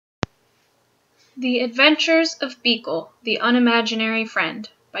The Adventures of Beekle the Unimaginary Friend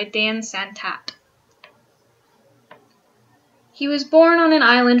by Santat. He was born on an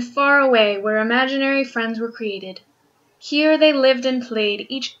island far away where imaginary friends were created. Here they lived and played,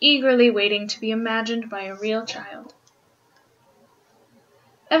 each eagerly waiting to be imagined by a real child.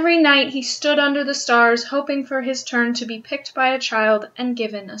 Every night he stood under the stars, hoping for his turn to be picked by a child and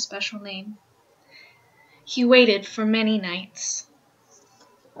given a special name. He waited for many nights,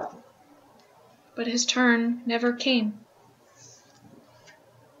 but his turn never came.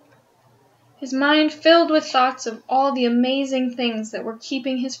 His mind filled with thoughts of all the amazing things that were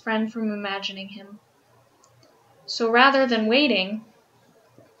keeping his friend from imagining him. So rather than waiting,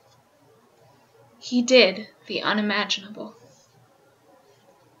 he did the unimaginable.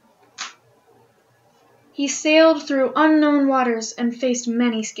 He sailed through unknown waters and faced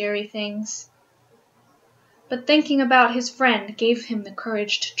many scary things. But thinking about his friend gave him the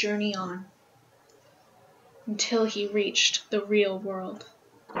courage to journey on, until he reached the real world.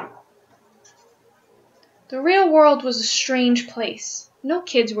 The real world was a strange place. No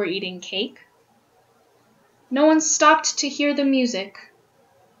kids were eating cake. No one stopped to hear the music,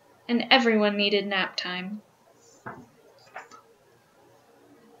 and everyone needed nap time.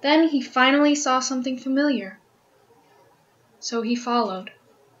 Then he finally saw something familiar, so he followed.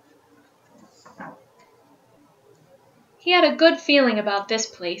 He had a good feeling about this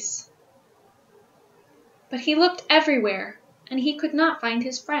place, but he looked everywhere, and he could not find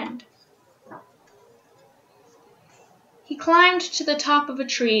his friend. He climbed to the top of a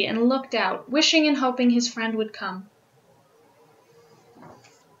tree and looked out, wishing and hoping his friend would come.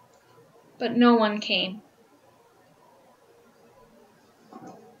 But no one came.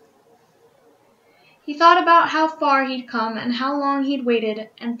 He thought about how far he'd come and how long he'd waited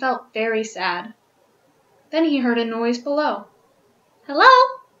and felt very sad. Then he heard a noise below. "Hello?"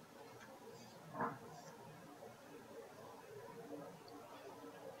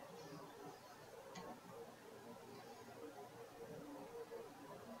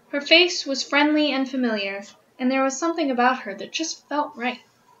 Her face was friendly and familiar, and there was something about her that just felt right.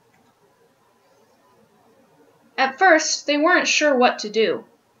 At first, they weren't sure what to do.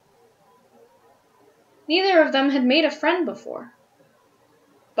 Neither of them had made a friend before.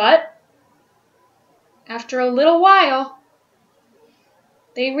 But after a little while,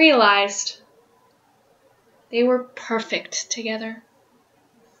 they realized they were perfect together.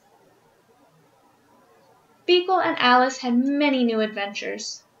 Beekle and Alice had many new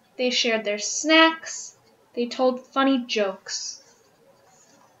adventures. They shared their snacks. They told funny jokes.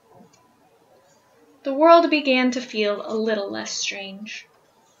 The world began to feel a little less strange.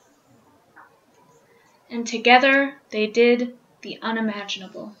 And together they did the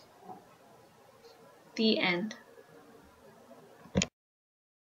unimaginable. The end.